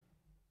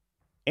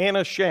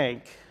Anna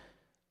Shank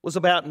was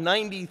about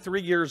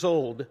 93 years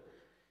old,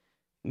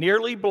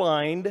 nearly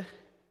blind,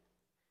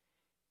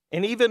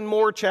 and even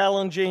more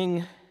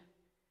challenging,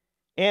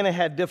 Anna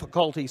had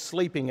difficulty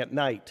sleeping at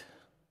night.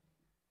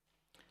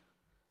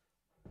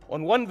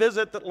 On one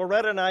visit that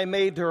Loretta and I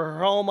made to her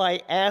home,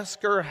 I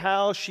asked her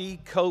how she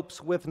copes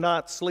with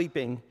not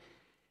sleeping,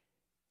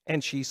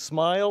 and she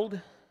smiled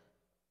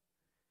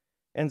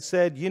and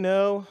said, "You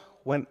know,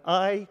 when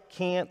I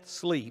can't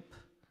sleep,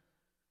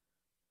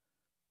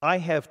 I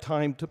have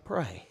time to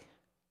pray."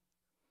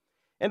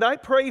 And I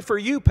pray for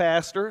you,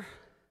 Pastor.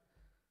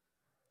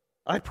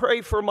 I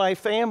pray for my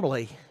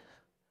family.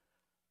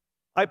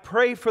 I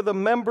pray for the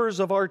members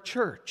of our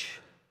church.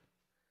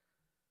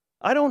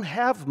 I don't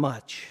have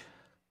much,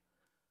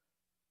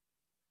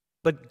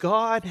 but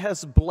God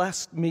has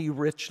blessed me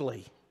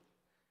richly,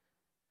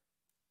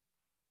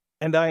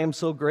 and I am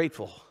so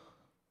grateful.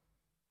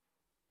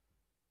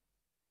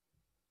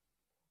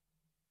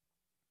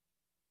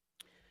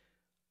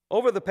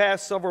 Over the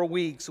past several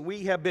weeks,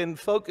 we have been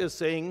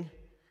focusing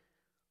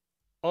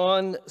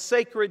on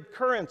sacred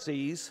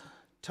currencies,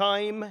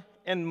 time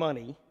and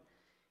money.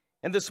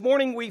 And this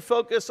morning we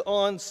focus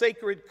on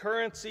sacred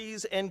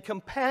currencies and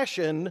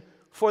compassion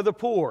for the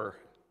poor.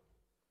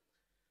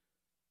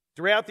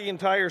 Throughout the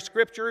entire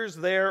scriptures,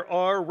 there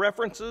are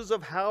references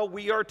of how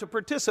we are to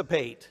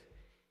participate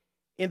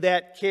in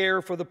that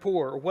care for the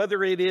poor,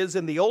 whether it is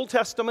in the Old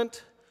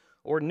Testament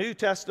or New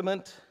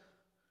Testament,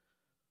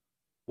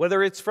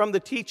 whether it's from the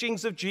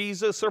teachings of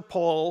Jesus or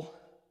Paul.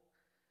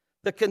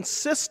 The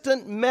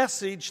consistent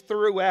message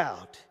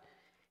throughout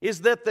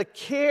is that the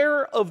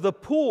care of the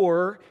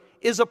poor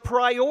is a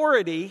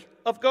priority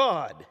of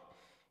God.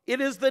 It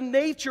is the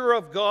nature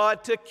of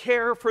God to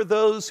care for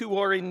those who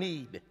are in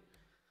need.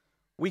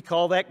 We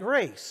call that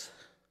grace.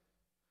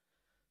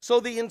 So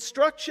the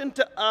instruction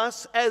to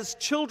us as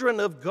children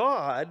of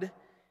God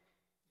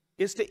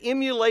is to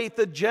emulate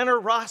the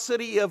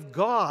generosity of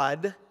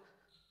God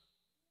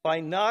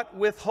by not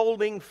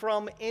withholding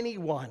from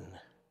anyone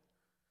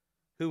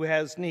who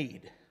has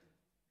need.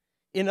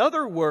 In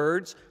other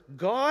words,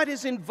 God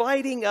is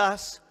inviting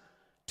us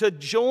to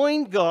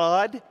join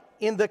God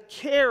in the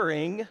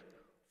caring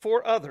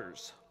for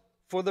others,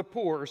 for the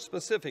poor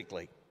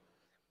specifically.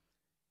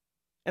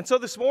 And so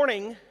this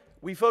morning,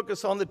 we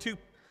focus on the two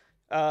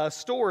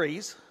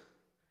stories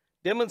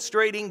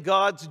demonstrating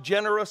God's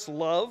generous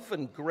love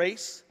and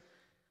grace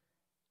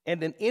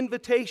and an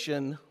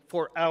invitation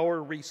for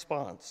our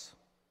response.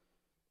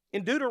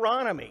 In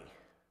Deuteronomy,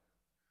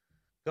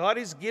 God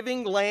is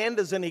giving land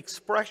as an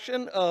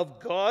expression of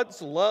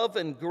God's love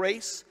and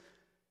grace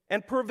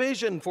and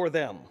provision for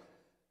them.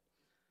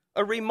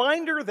 A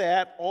reminder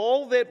that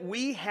all that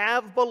we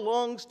have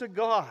belongs to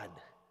God.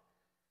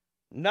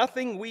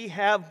 Nothing we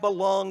have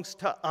belongs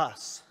to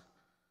us.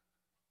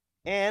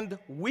 And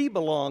we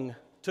belong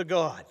to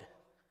God.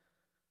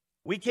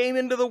 We came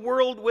into the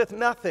world with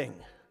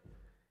nothing.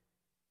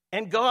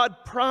 And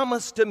God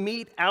promised to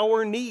meet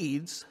our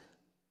needs,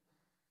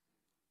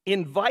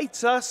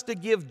 invites us to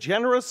give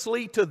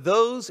generously to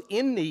those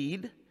in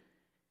need,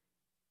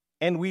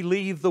 and we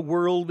leave the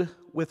world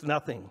with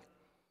nothing.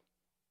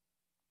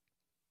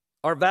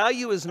 Our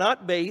value is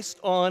not based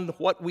on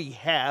what we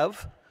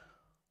have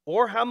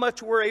or how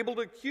much we're able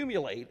to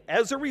accumulate.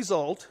 As a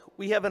result,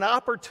 we have an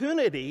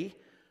opportunity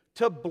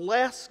to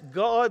bless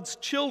God's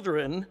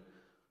children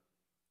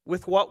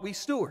with what we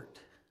steward.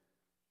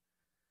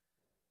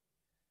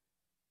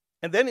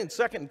 And then in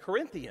 2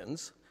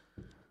 Corinthians,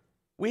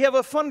 we have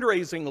a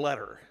fundraising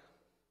letter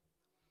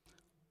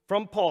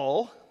from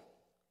Paul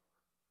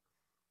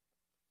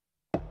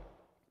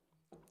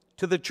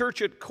to the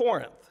church at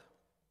Corinth.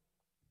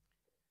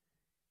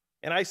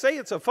 And I say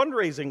it's a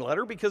fundraising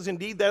letter because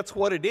indeed that's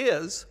what it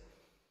is.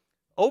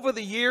 Over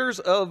the years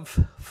of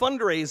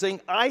fundraising,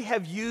 I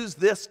have used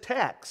this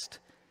text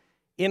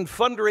in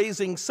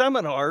fundraising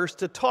seminars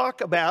to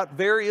talk about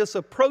various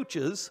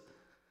approaches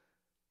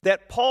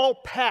that Paul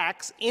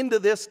packs into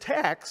this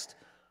text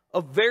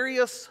of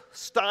various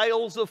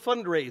styles of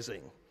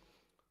fundraising,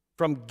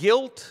 from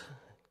guilt,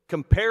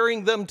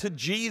 comparing them to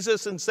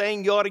Jesus and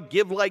saying you ought to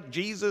give like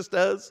Jesus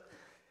does,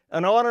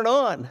 and on and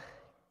on.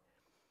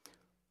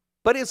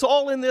 But it's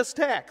all in this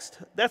text.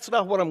 That's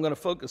not what I'm going to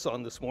focus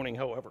on this morning,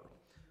 however.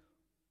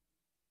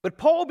 But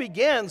Paul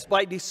begins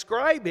by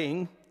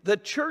describing the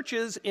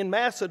churches in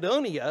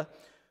Macedonia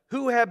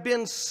who have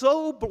been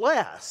so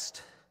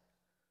blessed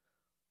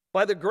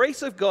by the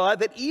grace of God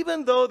that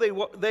even though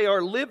they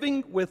are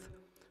living with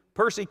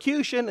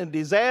persecution and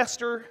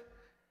disaster,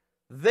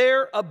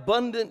 their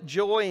abundant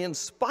joy in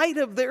spite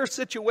of their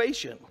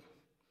situation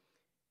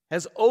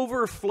has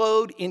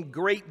overflowed in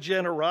great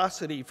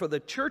generosity. For the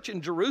church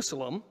in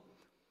Jerusalem,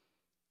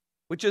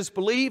 which is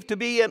believed to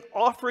be an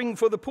offering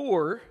for the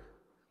poor,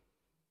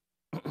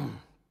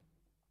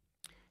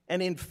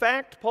 and in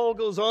fact, Paul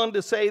goes on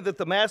to say that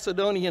the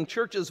Macedonian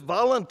churches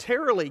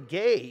voluntarily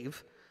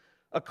gave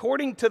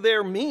according to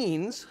their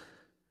means,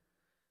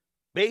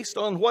 based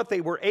on what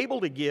they were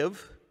able to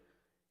give,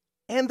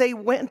 and they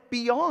went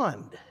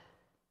beyond.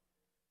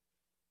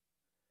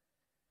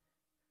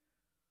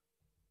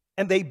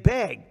 and they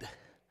begged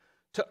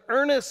to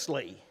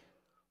earnestly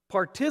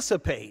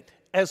participate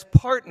as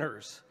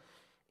partners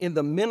in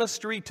the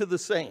ministry to the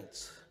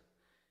saints.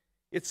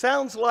 It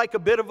sounds like a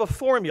bit of a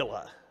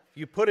formula if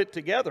you put it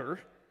together,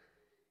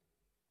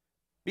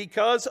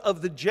 because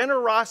of the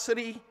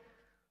generosity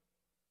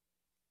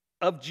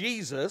of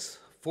Jesus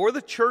for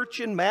the church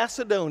in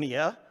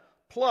Macedonia,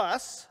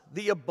 plus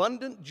the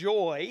abundant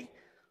joy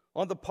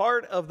on the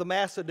part of the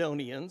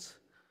Macedonians,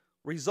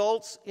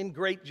 results in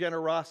great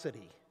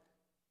generosity.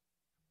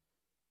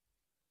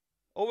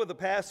 Over the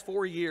past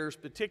 4 years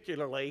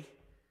particularly,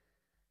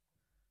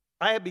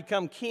 I have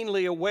become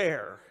keenly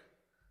aware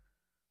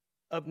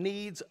of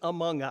needs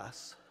among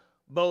us,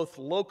 both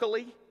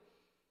locally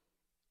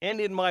and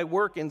in my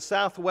work in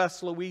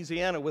Southwest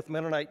Louisiana with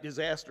Mennonite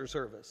Disaster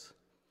Service.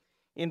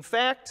 In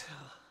fact,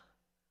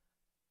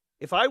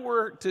 if I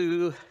were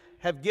to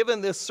have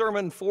given this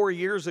sermon 4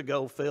 years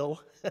ago,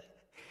 Phil,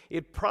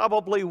 it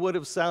probably would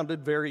have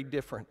sounded very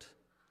different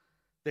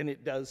than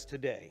it does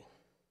today.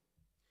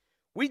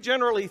 We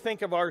generally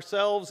think of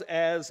ourselves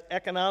as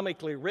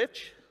economically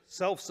rich,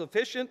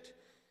 self-sufficient,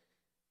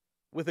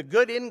 with a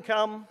good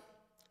income,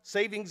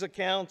 savings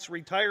accounts,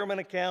 retirement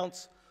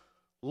accounts,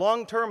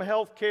 long-term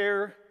health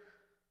care,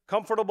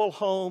 comfortable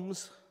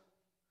homes,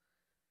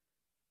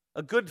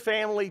 a good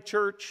family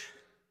church.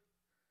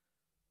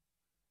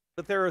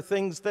 But there are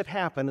things that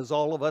happen, as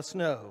all of us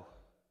know.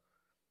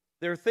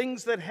 There are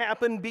things that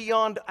happen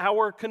beyond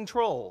our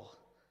control,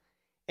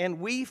 and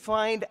we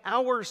find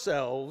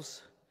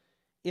ourselves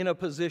in a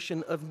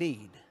position of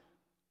need.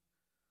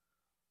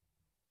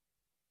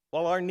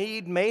 While our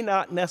need may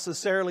not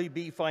necessarily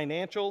be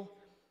financial,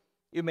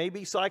 it may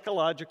be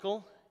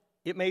psychological,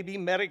 it may be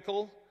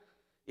medical,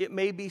 it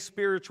may be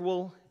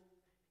spiritual,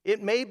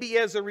 it may be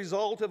as a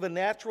result of a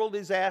natural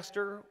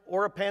disaster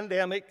or a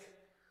pandemic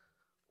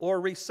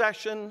or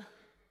recession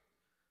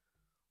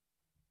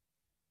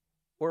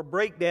or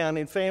breakdown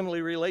in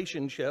family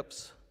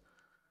relationships.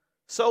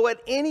 So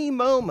at any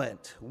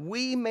moment,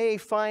 we may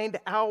find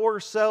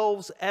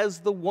ourselves as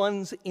the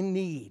ones in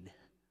need.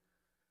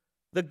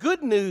 The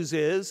good news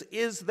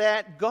is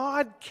that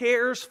God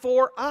cares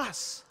for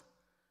us.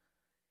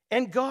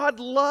 And God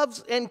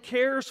loves and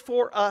cares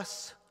for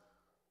us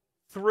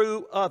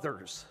through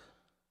others.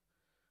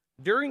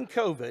 During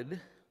COVID,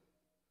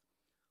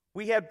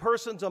 we had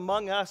persons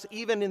among us,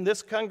 even in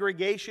this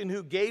congregation,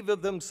 who gave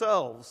of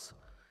themselves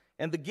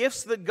and the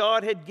gifts that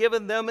God had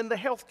given them in the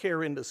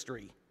healthcare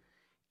industry,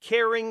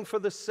 caring for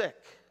the sick.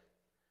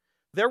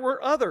 There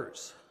were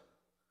others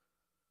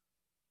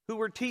who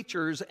were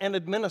teachers and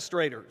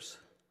administrators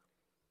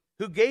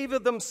who gave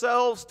of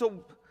themselves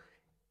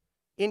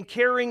in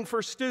caring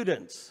for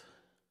students,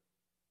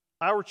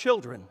 our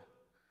children.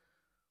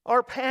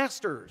 Our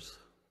pastors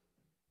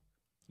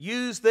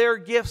used their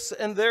gifts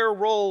and their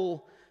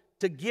role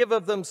to give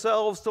of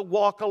themselves to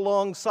walk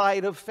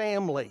alongside of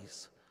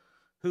families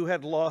who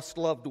had lost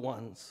loved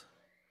ones.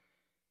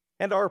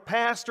 And our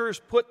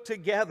pastors put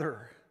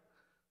together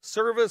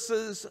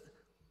services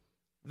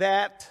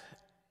that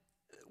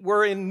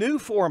were in new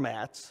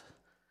formats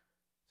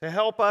to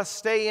help us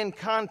stay in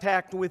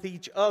contact with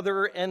each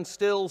other and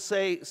still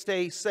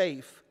stay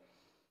safe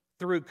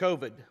through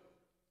COVID.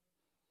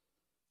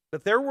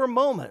 But there were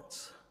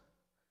moments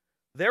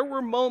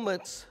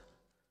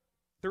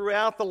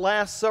throughout the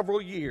last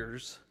several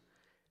years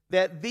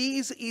that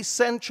these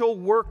essential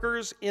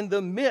workers, in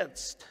the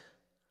midst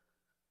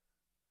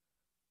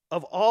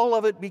of all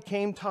of it,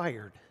 became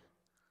tired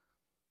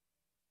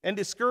and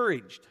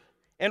discouraged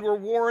and were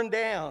worn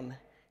down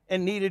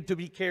and needed to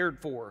be cared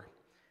for.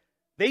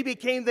 They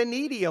became the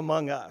needy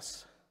among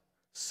us.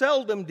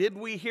 Seldom did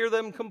we hear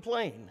them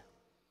complain.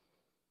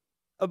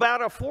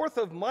 About a fourth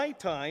of my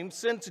time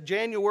since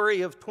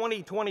January of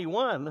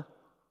 2021,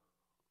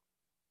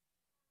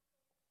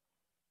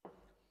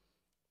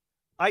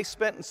 I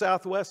spent in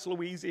Southwest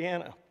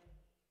Louisiana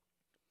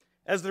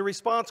as the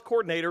response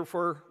coordinator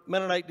for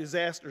Mennonite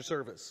Disaster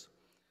Service.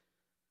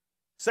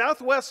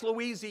 Southwest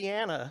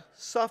Louisiana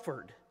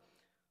suffered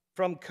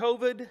from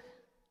COVID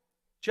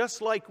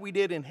just like we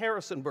did in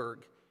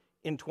Harrisonburg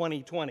in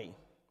 2020.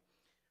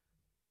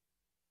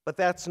 But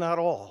that's not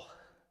all.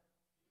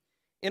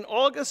 On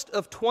August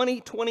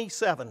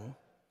 27th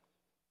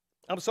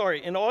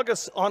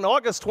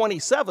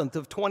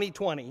of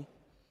 2020,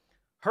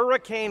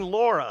 Hurricane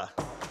Laura,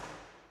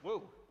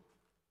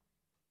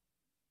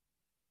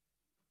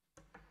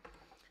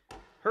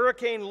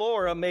 Hurricane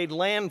Laura made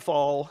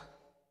landfall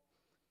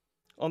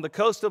on the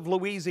coast of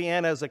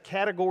Louisiana as a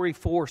Category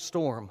 4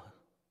 storm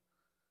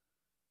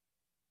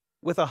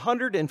with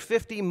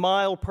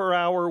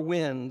 150-mile-per-hour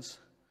winds,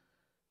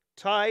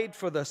 tied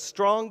for the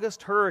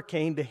strongest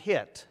hurricane to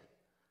hit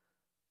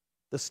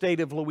the state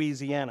of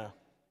Louisiana,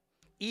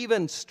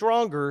 even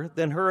stronger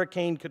than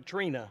Hurricane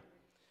Katrina.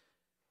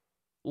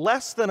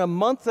 Less than a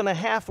month and a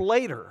half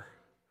later,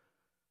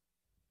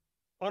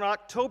 on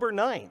October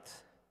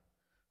 9th,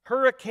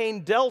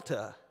 Hurricane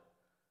Delta,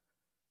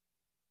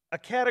 a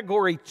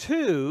Category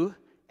 2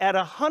 at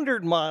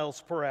 100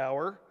 miles per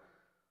hour,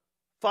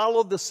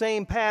 followed the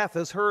same path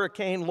as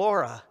Hurricane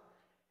Laura.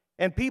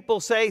 And people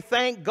say,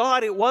 thank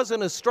God it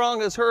wasn't as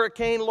strong as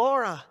Hurricane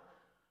Laura.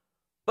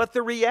 But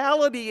the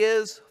reality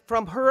is,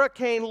 from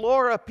Hurricane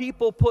Laura,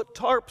 people put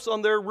tarps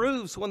on their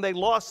roofs when they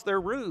lost their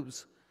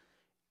roofs.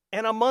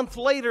 And a month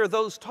later,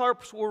 those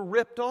tarps were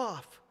ripped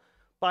off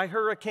by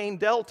Hurricane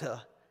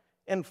Delta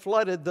and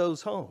flooded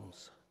those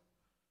homes.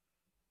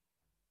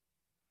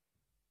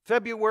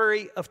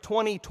 February of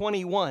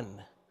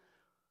 2021,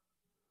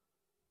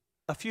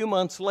 a few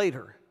months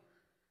later,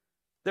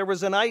 there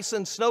was an ice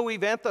and snow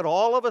event that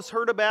all of us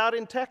heard about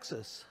in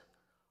Texas.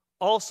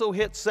 Also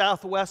hit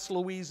southwest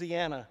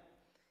Louisiana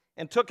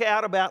and took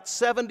out about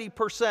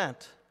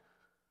 70%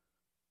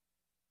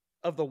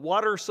 of the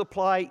water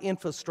supply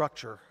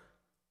infrastructure.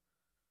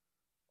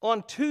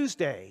 On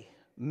Tuesday,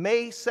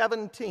 May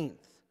 17th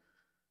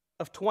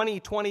of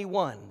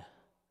 2021,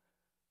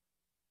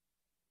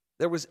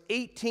 there was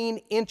 18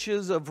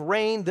 inches of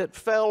rain that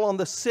fell on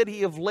the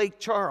city of Lake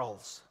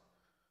Charles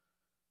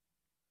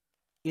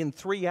in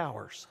 3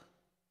 hours.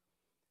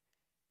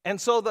 And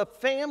so the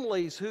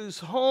families whose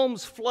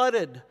homes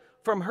flooded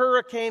from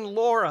Hurricane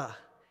Laura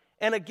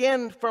and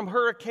again from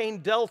Hurricane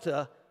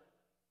Delta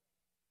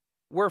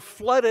were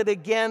flooded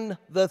again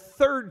the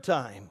third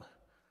time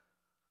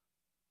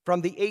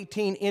from the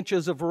 18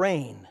 inches of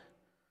rain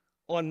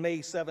on May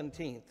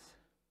 17th.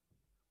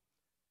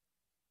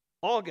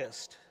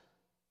 August,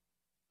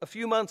 a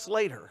few months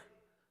later,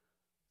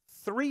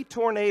 3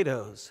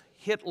 tornadoes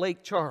hit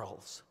Lake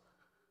Charles,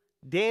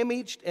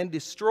 damaged and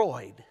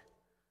destroyed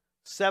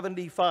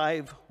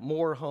 75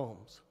 more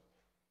homes.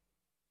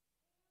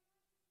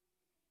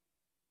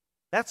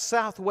 That's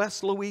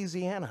southwest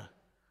Louisiana.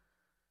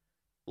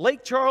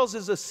 Lake Charles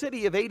is a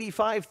city of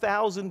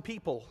 85,000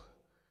 people,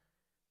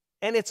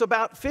 and it's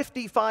about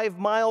 55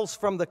 miles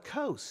from the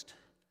coast.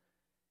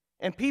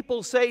 And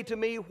people say to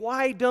me,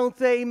 why don't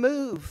they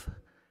move?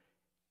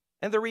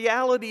 And the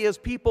reality is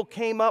people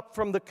came up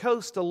from the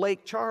coast to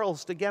Lake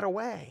Charles to get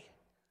away.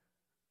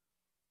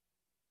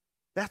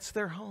 That's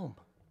their home.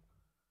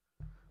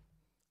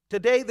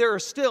 Today, there are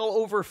still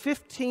over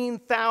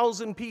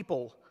 15,000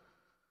 people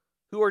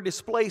who are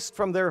displaced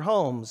from their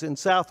homes in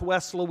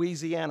southwest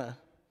Louisiana.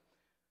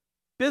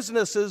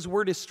 Businesses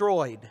were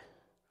destroyed.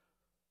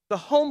 The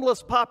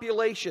homeless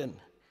population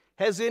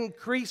has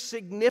increased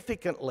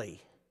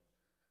significantly.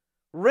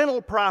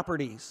 Rental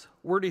properties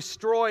were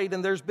destroyed,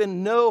 and there's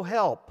been no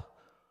help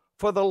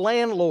for the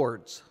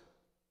landlords.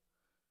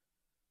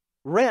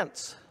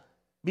 Rents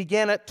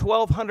began at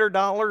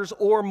 $1,200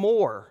 or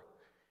more,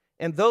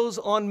 and those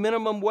on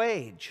minimum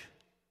wage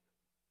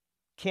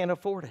can't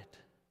afford it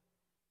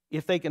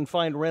if they can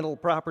find rental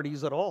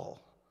properties at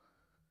all.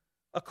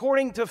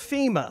 According to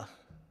FEMA,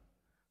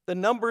 the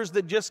numbers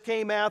that just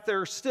came out,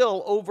 there are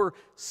still over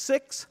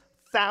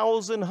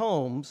 6,000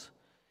 homes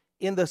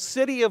in the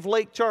city of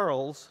Lake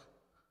Charles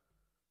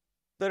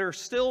that are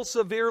still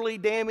severely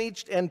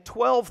damaged and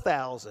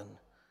 12,000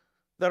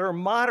 that are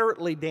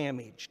moderately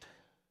damaged.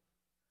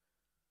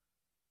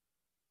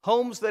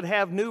 Homes that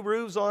have new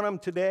roofs on them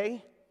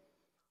today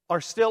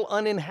are still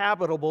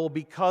uninhabitable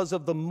because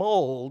of the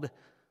mold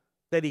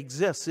that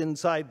exists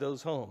inside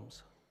those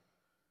homes.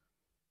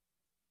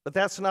 But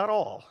that's not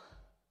all.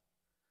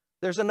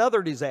 There's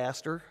another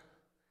disaster,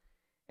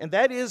 and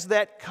that is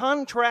that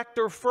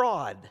contractor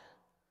fraud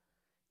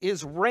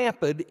is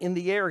rampant in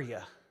the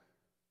area.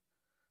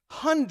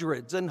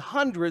 Hundreds and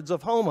hundreds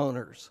of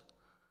homeowners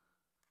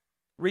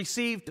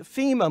received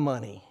FEMA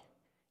money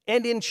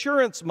and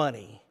insurance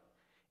money,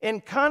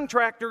 and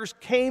contractors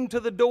came to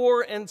the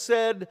door and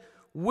said,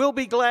 we'll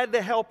be glad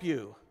to help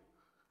you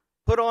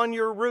put on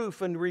your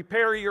roof and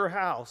repair your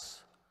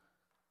house,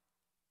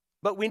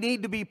 but we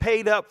need to be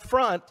paid up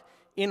front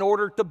in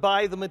order to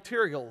buy the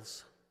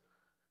materials.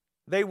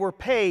 They were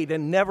paid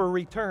and never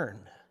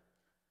returned.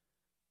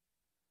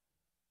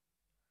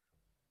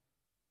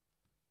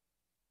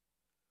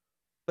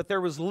 But there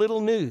was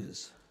little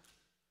news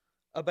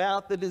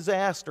about the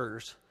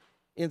disasters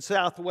in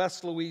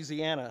southwest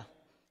Louisiana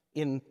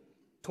in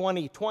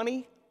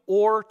 2020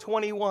 or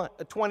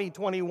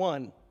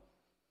 2021.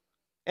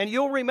 And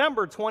you'll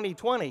remember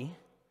 2020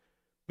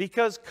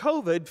 because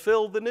COVID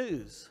filled the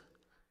news.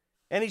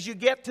 And as you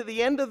get to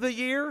the end of the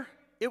year,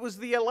 it was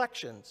the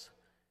elections.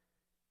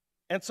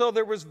 And so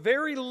there was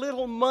very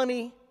little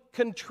money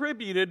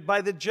contributed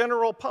by the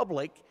general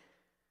public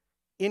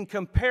in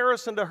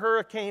comparison to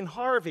Hurricane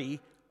Harvey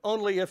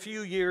only a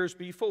few years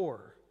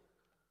before.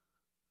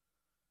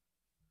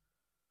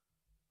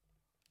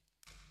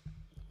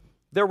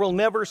 There will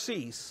never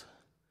cease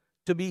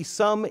to be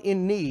some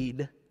in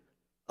need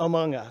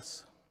among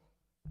us.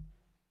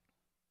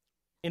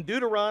 In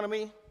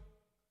Deuteronomy,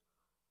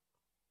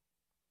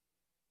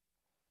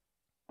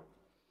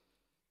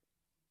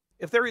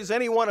 if there is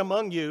anyone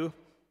among you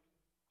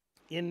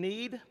in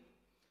need,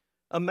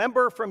 a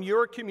member from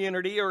your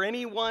community or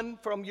anyone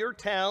from your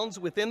towns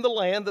within the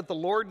land that the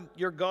Lord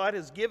your God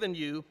has given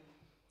you,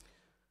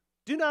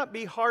 do not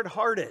be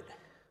hard-hearted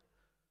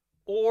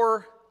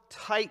or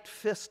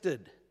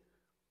tight-fisted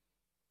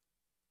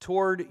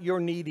toward your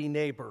needy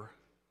neighbor,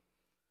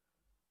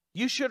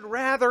 You should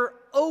rather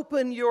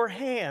open your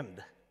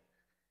hand,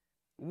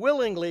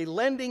 willingly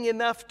lending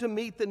enough to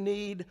meet the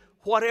need,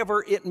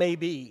 whatever it may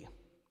be.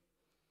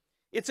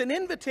 It's an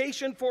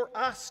invitation for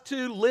us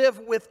to live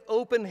with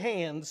open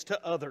hands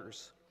to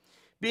others,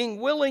 being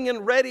willing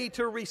and ready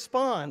to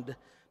respond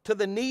to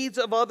the needs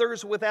of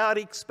others without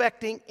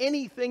expecting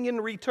anything in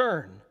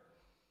return.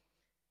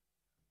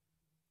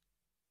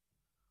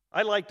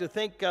 I like to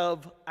think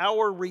of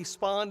our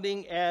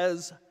responding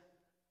as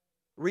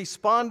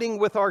responding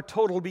with our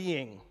total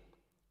being.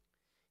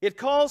 It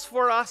calls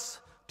for us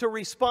to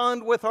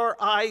respond with our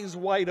eyes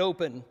wide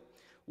open,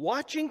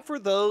 watching for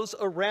those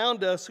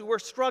around us who are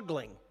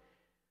struggling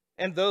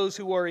and those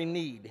who are in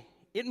need.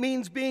 It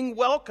means being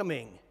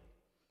welcoming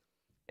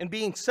and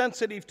being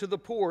sensitive to the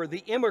poor,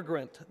 the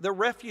immigrant, the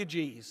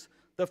refugees,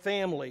 the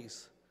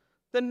families,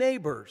 the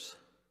neighbors,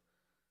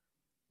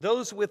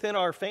 those within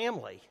our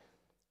family.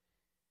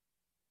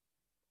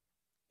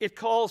 It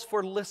calls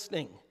for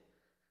listening.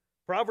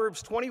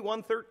 Proverbs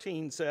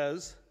 21:13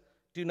 says,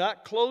 "Do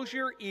not close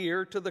your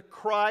ear to the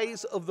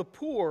cries of the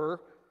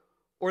poor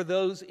or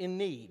those in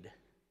need."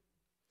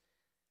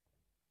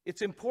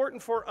 It's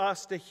important for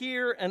us to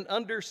hear and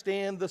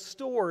understand the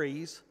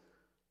stories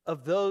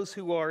of those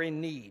who are in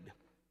need.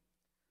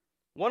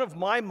 One of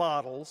my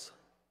models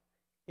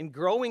in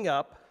growing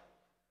up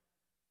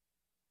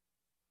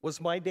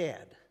was my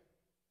dad.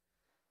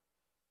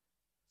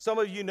 Some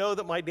of you know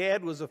that my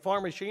dad was a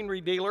farm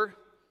machinery dealer.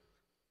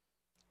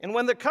 And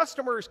when the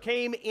customers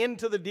came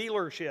into the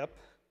dealership,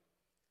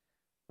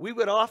 we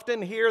would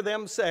often hear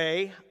them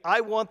say,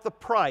 "I want the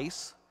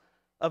price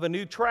of a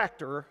new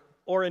tractor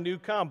or a new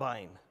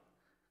combine."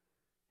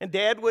 And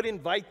Dad would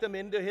invite them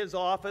into his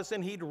office,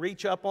 and he'd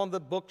reach up on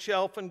the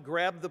bookshelf and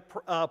grab the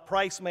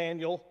price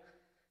manual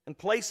and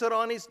place it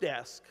on his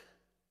desk.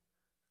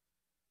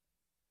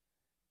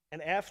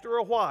 And after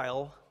a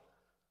while,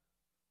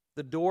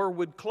 the door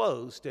would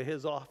close to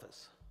his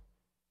office.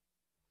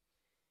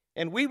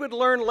 And we would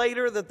learn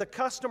later that the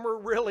customer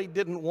really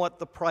didn't want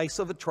the price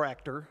of a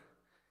tractor.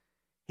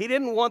 He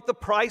didn't want the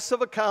price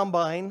of a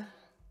combine,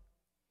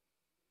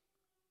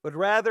 but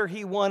rather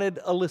he wanted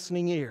a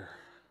listening ear,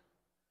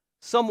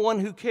 someone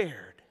who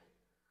cared.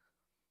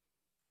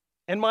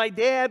 And my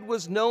dad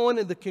was known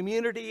in the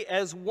community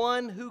as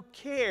one who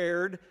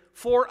cared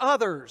for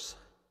others,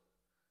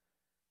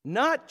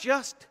 not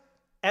just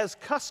as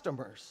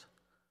customers,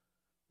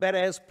 but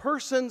as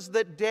persons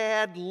that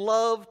Dad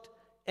loved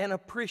and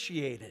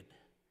appreciated.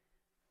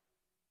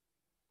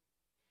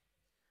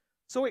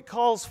 So it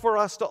calls for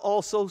us to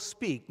also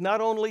speak,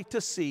 not only to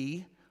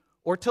see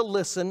or to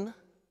listen,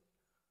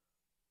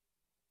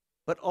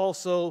 but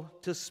also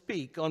to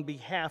speak on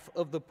behalf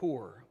of the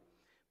poor,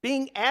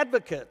 being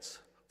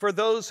advocates for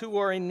those who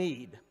are in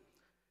need.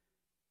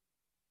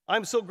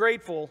 I'm so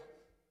grateful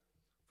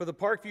for the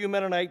Park View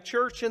Mennonite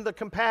Church and the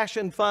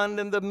Compassion Fund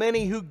and the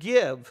many who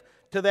give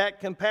to that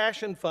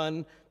Compassion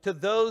Fund to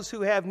those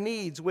who have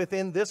needs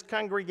within this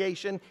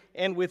congregation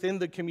and within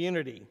the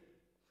community.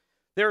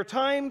 There are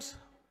times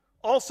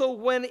also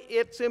when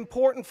it's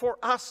important for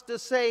us to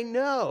say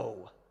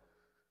no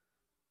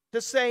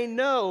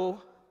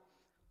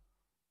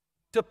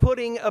to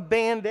putting a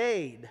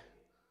Band-Aid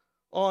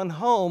on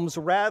homes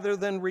rather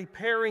than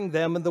repairing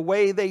them in the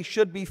way they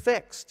should be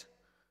fixed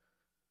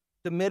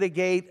to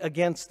mitigate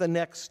against the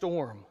next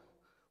storm.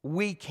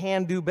 We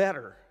can do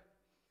better.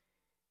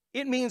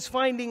 It means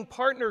finding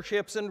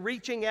partnerships and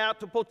reaching out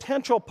to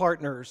potential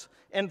partners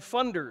and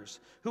funders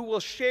who will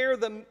share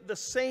the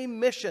same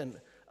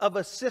mission of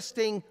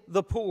assisting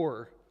the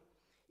poor.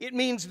 It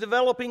means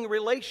developing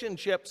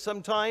relationships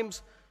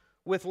sometimes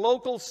with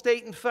local,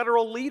 state, and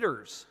federal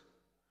leaders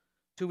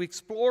to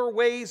explore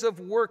ways of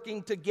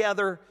working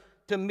together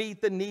to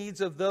meet the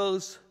needs of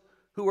those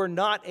who are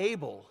not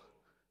able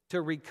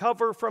to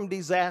recover from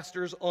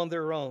disasters on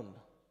their own.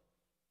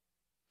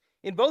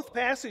 In both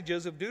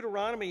passages of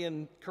Deuteronomy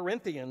and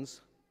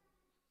Corinthians,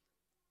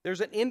 there's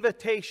an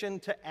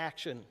invitation to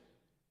action,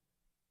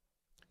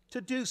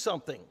 to do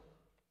something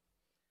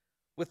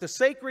with the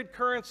sacred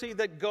currency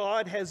that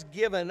God has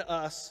given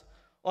us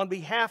on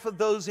behalf of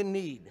those in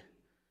need.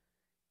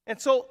 And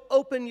so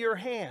open your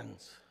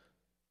hands,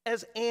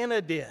 as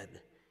Anna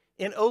did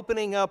in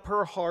opening up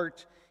her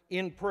heart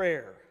in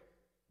prayer.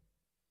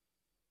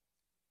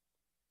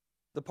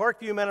 The Park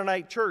View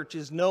Mennonite Church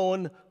is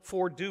known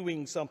for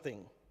doing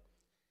something.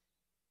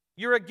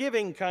 You're a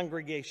giving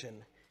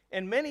congregation,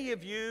 and many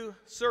of you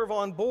serve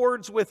on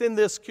boards within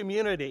this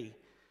community.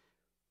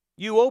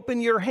 You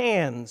open your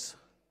hands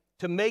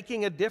to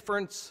making a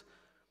difference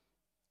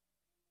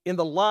in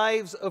the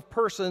lives of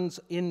persons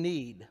in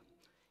need.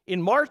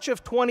 In March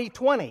of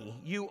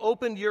 2020, you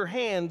opened your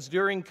hands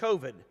during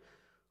COVID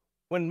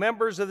when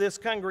members of this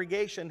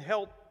congregation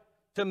helped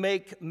to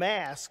make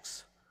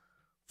masks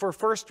for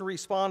first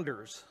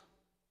responders.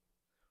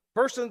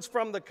 Persons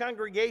from the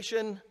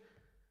congregation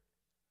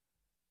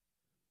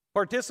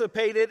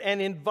participated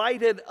and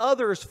invited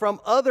others from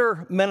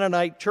other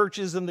Mennonite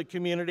churches in the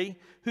community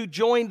who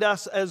joined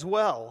us as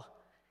well.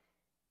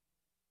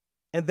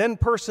 And then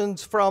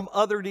persons from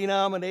other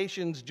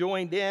denominations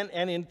joined in,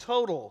 and in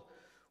total,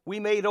 we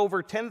made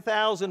over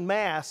 10,000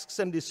 masks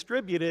and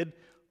distributed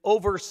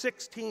over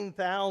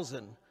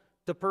 16,000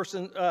 to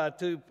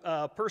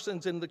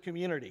persons in the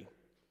community.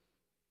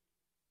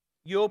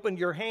 You opened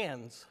your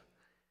hands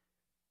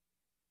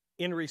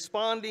in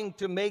responding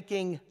to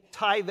making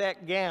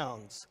Tyvek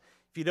gowns.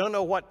 If you don't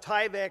know what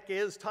Tyvek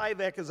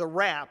is a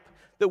wrap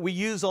that we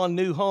use on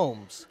new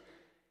homes.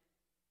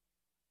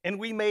 And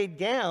we made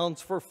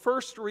gowns for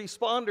first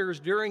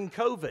responders during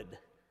COVID,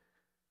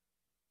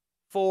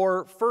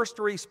 for first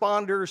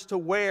responders to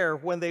wear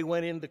when they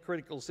went into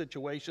critical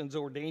situations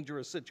or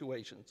dangerous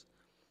situations.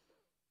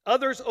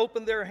 Others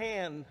opened their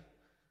hand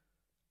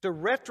to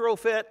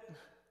retrofit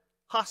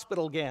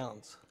hospital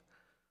gowns,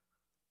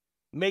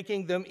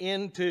 making them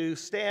into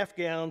staff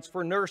gowns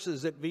for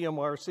nurses at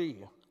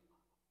VMRC.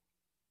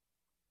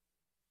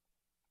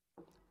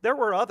 There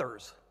were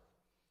others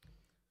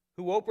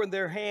who opened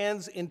their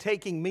hands in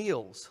taking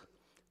meals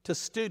to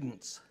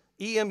students,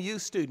 EMU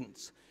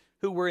students,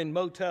 who were in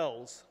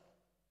motels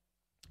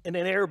and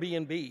in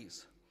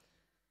Airbnbs.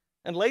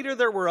 And later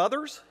there were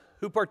others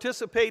who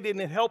participated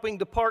in helping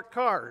to park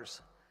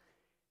cars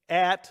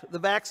at the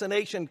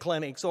vaccination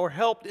clinics or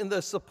helped in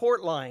the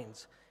support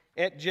lines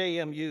at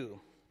JMU.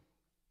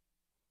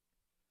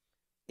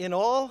 In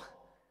all,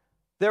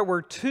 there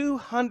were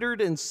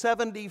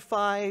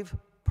 275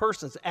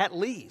 persons, at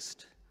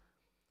least,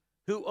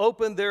 who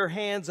opened their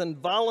hands and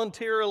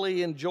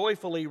voluntarily and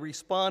joyfully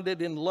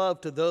responded in love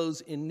to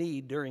those in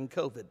need during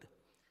COVID.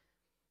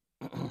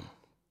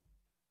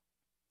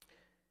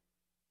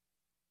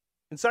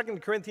 In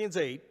 2 Corinthians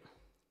 8,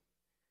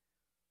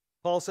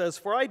 Paul says,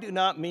 "For I do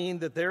not mean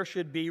that there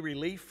should be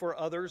relief for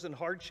others and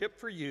hardship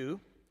for you,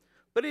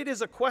 but it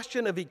is a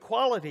question of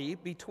equality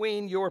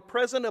between your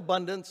present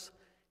abundance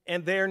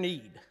and their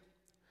need,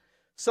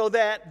 so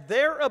that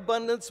their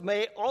abundance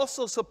may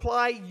also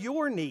supply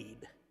your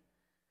need,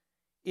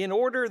 in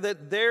order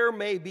that there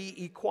may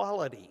be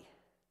equality."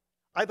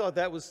 I thought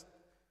that was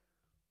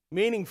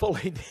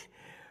meaningfully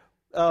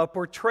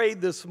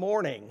portrayed this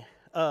morning.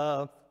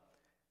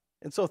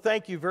 And so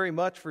thank you very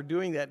much for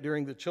doing that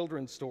during the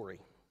children's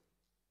story.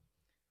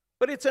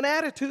 But it's an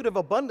attitude of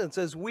abundance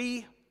as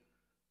we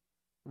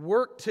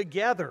work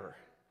together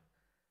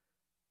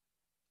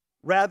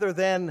rather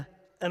than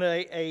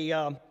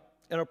an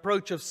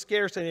approach of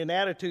scarcity, an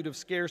attitude of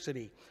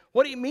scarcity.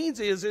 What it means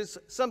is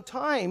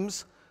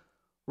sometimes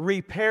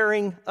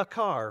repairing a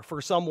car for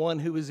someone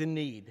who is in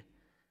need.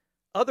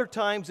 Other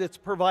times it's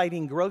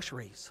providing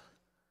groceries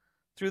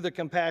through the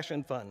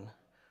Compassion Fund,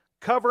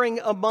 covering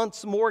a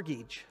month's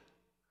mortgage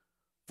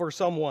for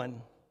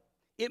someone.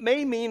 It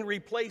may mean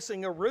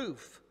replacing a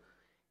roof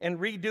and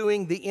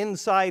redoing the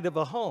inside of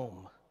a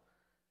home.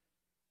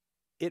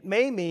 It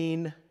may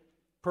mean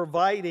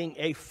providing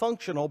a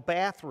functional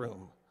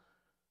bathroom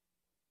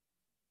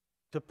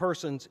to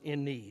persons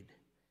in need.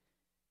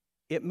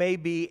 It may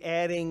be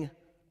adding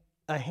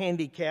a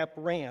handicap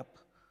ramp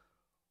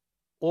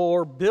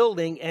or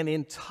building an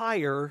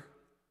entire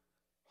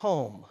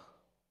home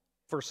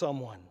for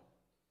someone.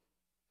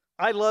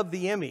 I love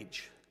the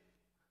image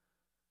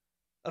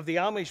of the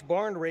Amish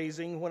barn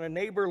raising. When a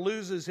neighbor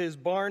loses his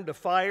barn to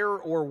fire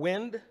or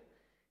wind,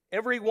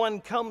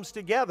 everyone comes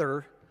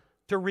together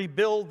to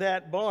rebuild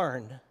that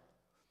barn.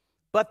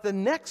 But the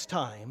next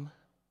time,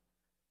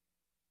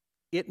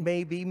 it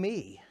may be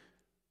me,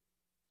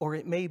 or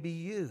it may be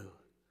you,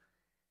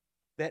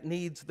 that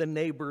needs the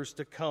neighbors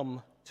to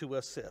come to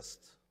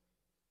assist.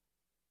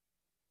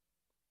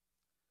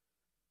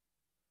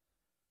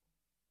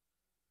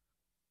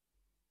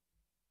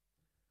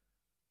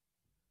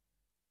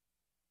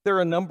 There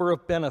are a number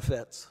of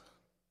benefits.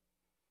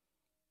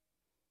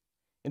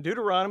 In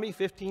Deuteronomy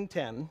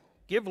 15:10,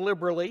 "Give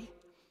liberally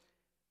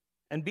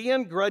and be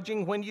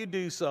ungrudging when you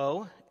do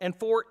so, and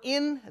for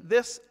in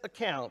this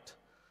account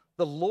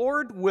the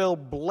Lord will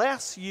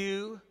bless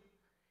you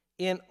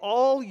in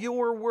all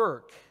your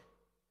work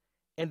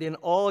and in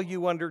all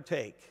you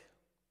undertake."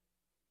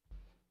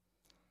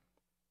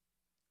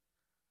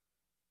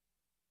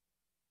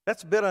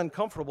 That's a bit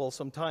uncomfortable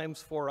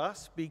sometimes for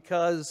us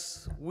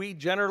because we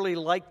generally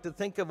like to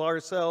think of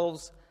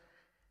ourselves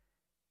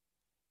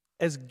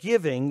as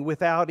giving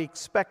without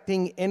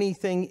expecting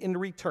anything in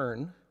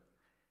return,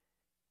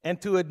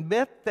 and to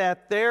admit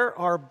that there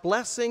are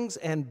blessings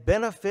and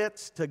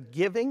benefits to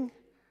giving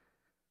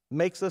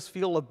makes us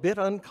feel a bit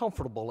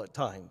uncomfortable at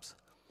times.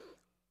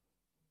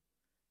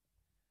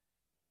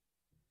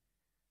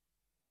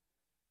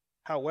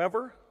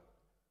 However,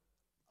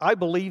 I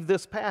believe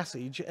this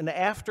passage, and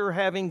after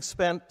having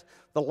spent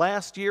the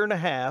last year and a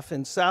half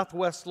in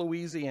Southwest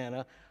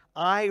Louisiana,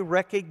 I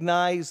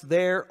recognize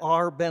there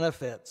are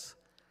benefits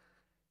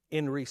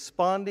in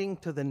responding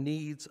to the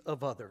needs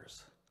of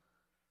others.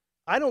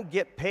 I don't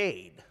get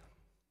paid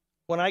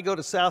when I go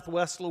to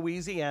Southwest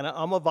Louisiana.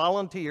 I'm a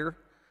volunteer.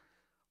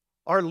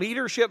 Our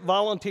leadership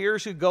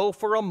volunteers who go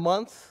for a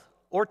month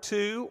or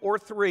 2 or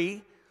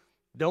 3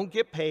 don't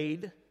get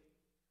paid.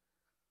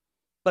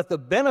 But the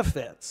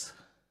benefits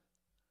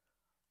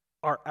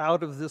are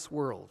out of this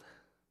world.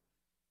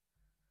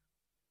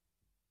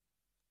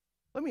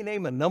 Let me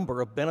name a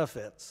number of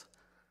benefits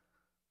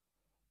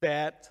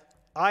that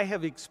I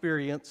have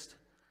experienced.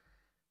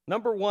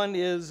 Number one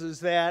is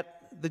that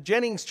the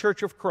Jennings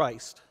Church of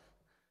Christ,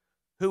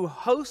 who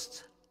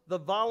hosts the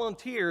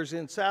volunteers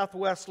in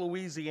Southwest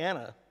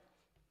Louisiana,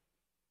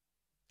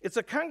 it's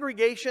a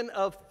congregation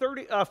of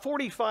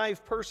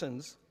 45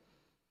 persons.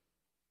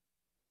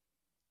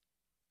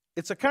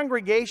 It's a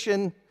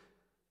congregation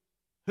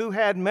who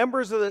had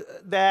members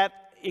that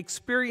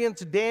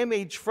experienced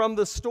damage from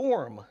the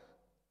storm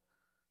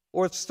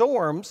or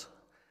storms.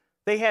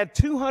 They had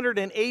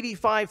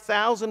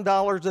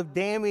 $285,000 of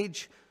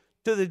damage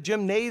to the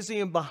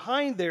gymnasium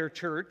behind their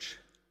church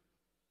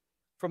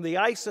from the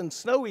ice and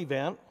snow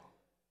event.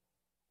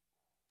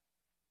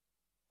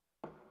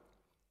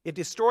 It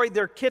destroyed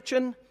their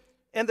kitchen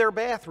and their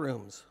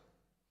bathrooms.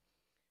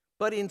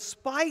 But in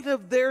spite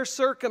of their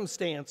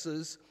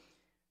circumstances,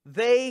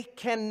 they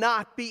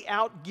cannot be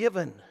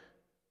outgiven.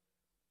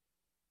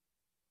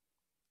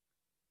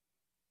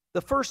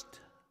 The first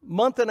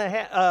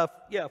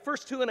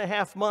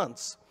 2.5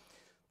 months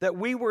that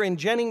we were in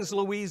Jennings,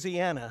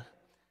 Louisiana,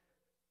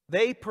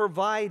 they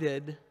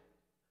provided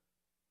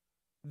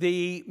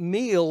the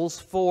meals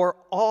for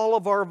all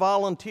of our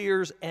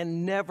volunteers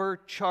and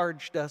never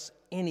charged us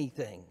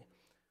anything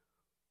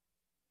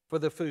for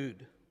the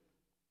food.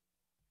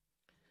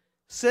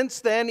 Since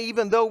then,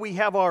 even though we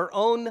have our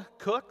own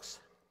cooks,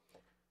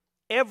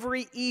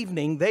 every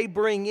evening they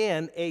bring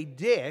in a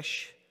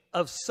dish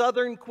of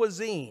Southern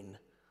cuisine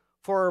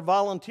for our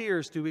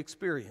volunteers to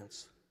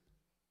experience.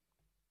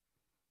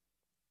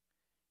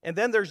 And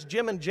then there's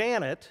Jim and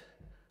Janet,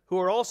 who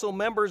are also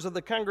members of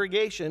the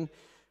congregation,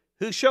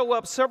 who show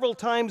up several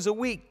times a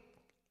week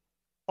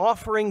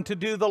offering to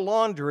do the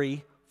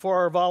laundry for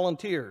our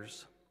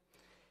volunteers.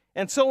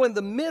 And so in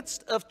the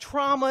midst of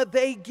trauma,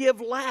 they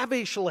give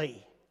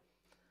lavishly.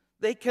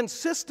 They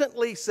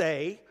consistently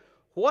say,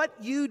 what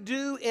you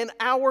do in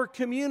our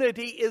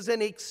community is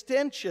an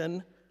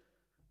extension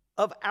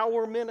of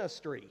our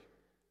ministry.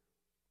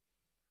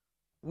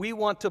 We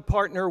want to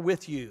partner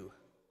with you.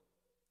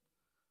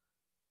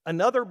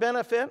 Another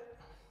benefit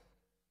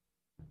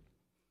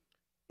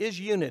is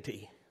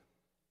unity.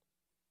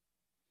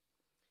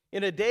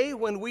 In a day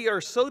when we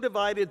are so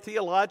divided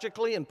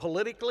theologically and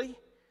politically,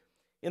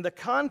 in the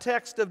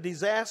context of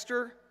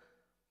disaster,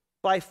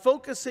 by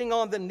focusing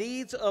on the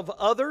needs of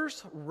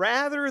others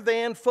rather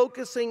than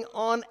focusing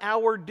on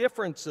our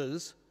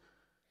differences,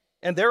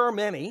 and there are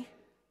many,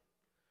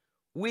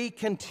 we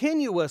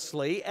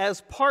continuously,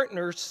 as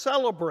partners,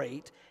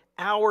 celebrate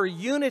our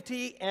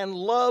unity and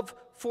love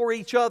for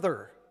each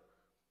other.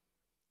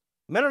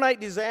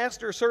 Mennonite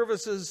Disaster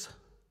Services'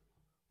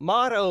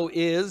 motto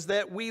is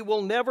that we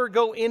will never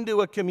go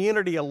into a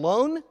community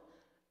alone,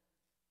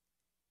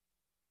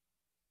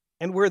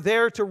 and we're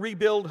there to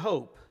rebuild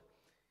hope.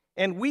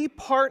 And we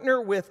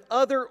partner with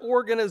other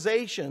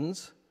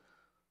organizations,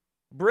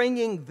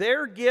 bringing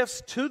their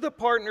gifts to the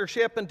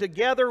partnership, and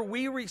together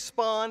we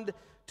respond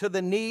to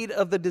the need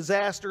of the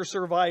disaster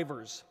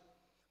survivors.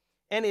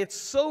 And it's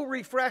so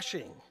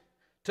refreshing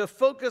to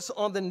focus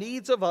on the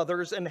needs of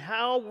others and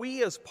how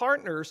we as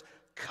partners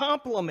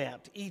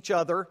complement each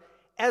other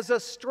as a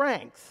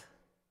strength,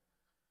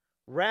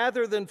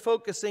 rather than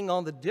focusing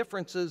on the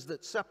differences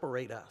that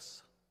separate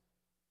us.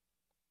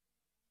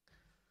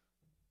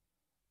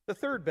 The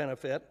third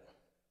benefit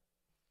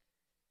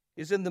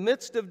is in the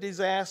midst of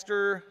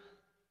disaster,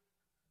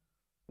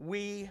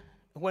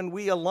 when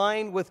we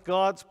align with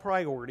God's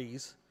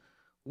priorities,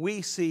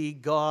 we see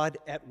God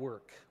at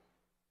work.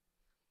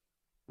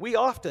 We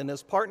often,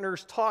 as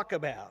partners, talk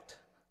about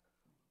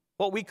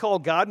what we call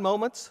God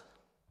moments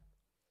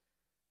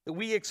that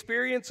we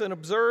experience and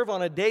observe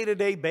on a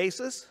day-to-day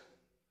basis.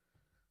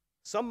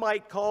 Some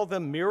might call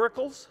them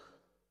miracles.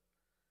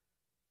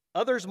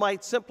 Others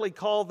might simply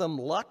call them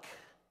luck.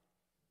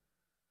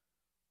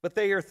 But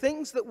they are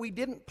things that we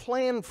didn't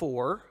plan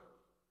for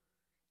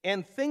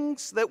and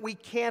things that we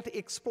can't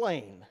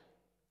explain.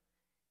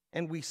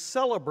 And we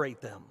celebrate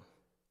them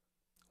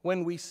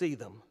when we see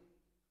them.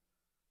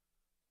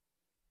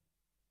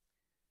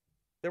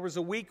 There was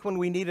a week when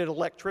we needed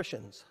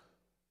electricians.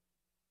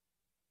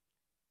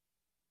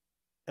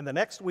 And the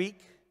next week,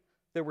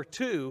 there were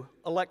 2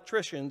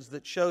 electricians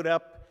that showed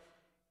up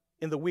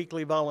in the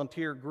weekly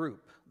volunteer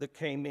group that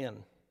came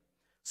in.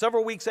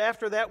 Several weeks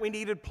after that, we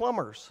needed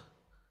plumbers.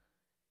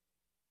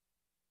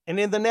 And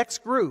in the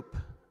next group,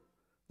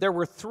 there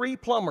were 3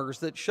 plumbers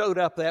that showed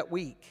up that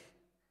week.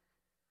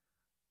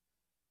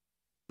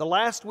 The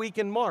last week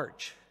in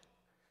March,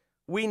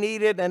 we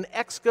needed an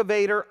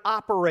excavator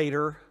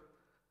operator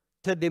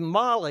to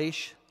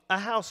demolish a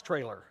house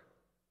trailer.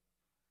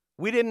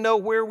 We didn't know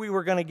where we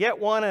were going to get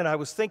one, and I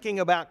was thinking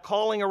about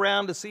calling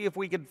around to see if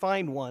we could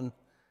find one,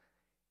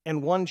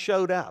 and one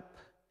showed up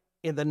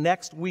in the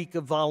next week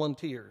of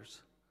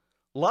volunteers.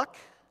 Luck?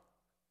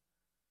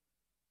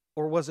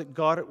 Or was it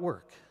God at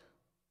work?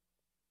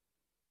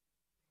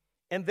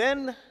 And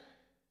then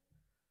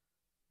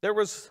There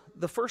was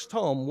the first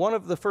home, one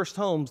of the first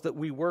homes that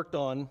we worked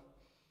on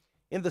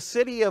in the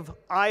city of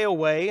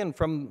Iowa. And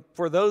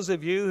for those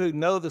of you who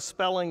know the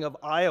spelling of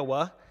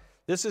Iowa,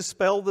 this is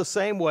spelled the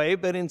same way,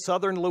 but in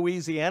southern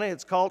Louisiana,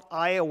 it's called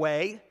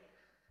Iowa.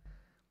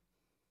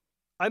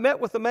 I met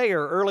with the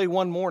mayor early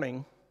one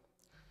morning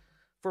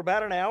for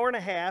about an hour and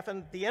a half,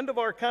 and at the end of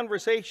our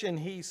conversation,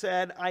 he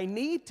said, "I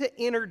need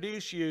to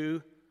introduce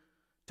you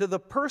to the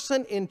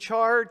person in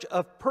charge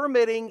of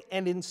permitting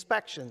and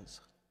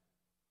inspections."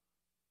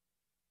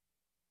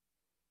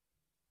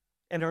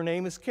 And her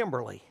name is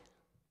Kimberly.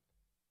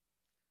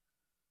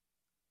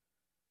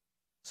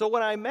 So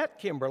when I met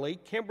Kimberly,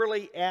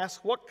 Kimberly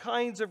asked, "What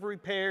kinds of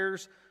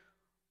repairs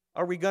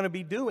are we going to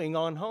be doing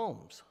on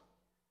homes?"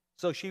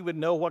 So she would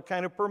know what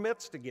kind of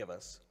permits to give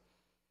us.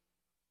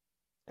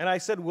 And I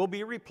said, "We'll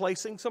be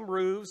replacing some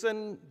roofs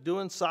and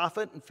doing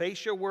soffit and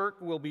fascia work.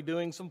 We'll be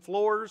doing some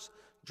floors,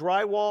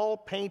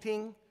 drywall,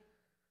 painting."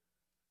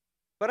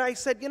 But I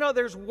said,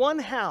 there's one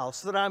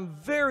house that I'm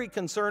very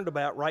concerned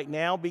about right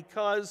now,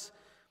 because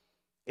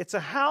it's a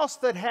house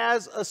that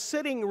has a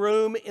sitting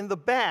room in the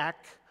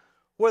back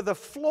where the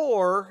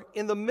floor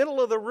in the middle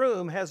of the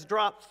room has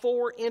dropped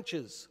 4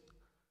 inches.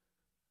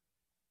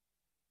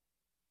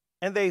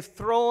 And they've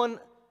thrown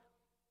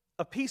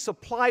a piece of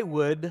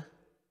plywood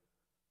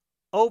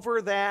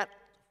over that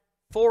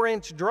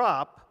 4-inch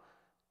drop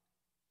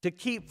to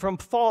keep from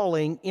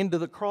falling into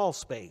the crawl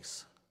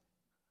space.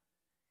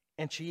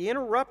 And she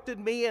interrupted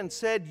me and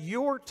said,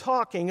 "You're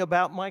talking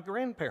about my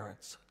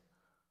grandparents."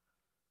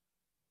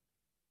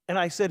 And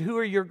I said, "Who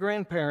are your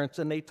grandparents?"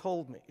 And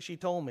she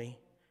told me.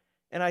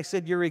 And I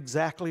said, "You're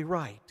exactly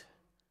right."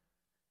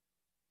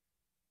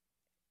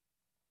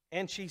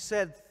 And she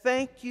said,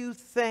 "Thank you,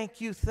 thank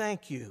you,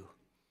 thank you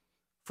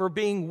for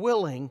being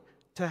willing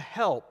to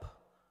help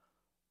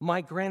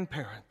my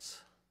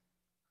grandparents."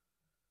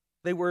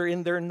 They were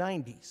in their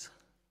 90s.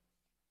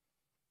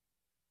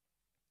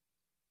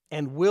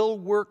 "And we'll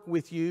work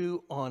with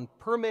you on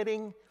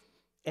permitting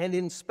and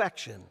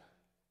inspection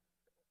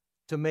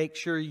to make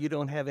sure you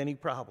don't have any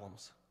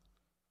problems."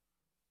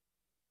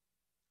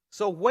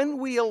 So when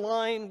we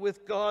align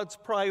with God's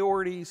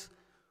priorities,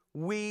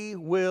 we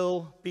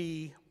will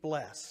be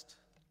blessed.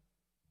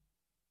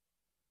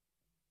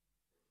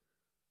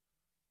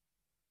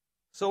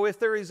 So if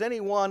there is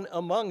anyone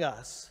among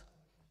us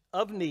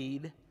of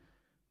need,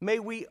 may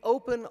we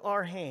open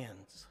our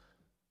hands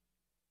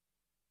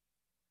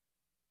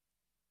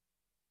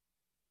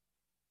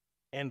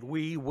and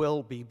we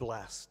will be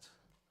blessed.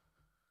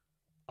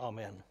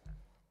 Amen.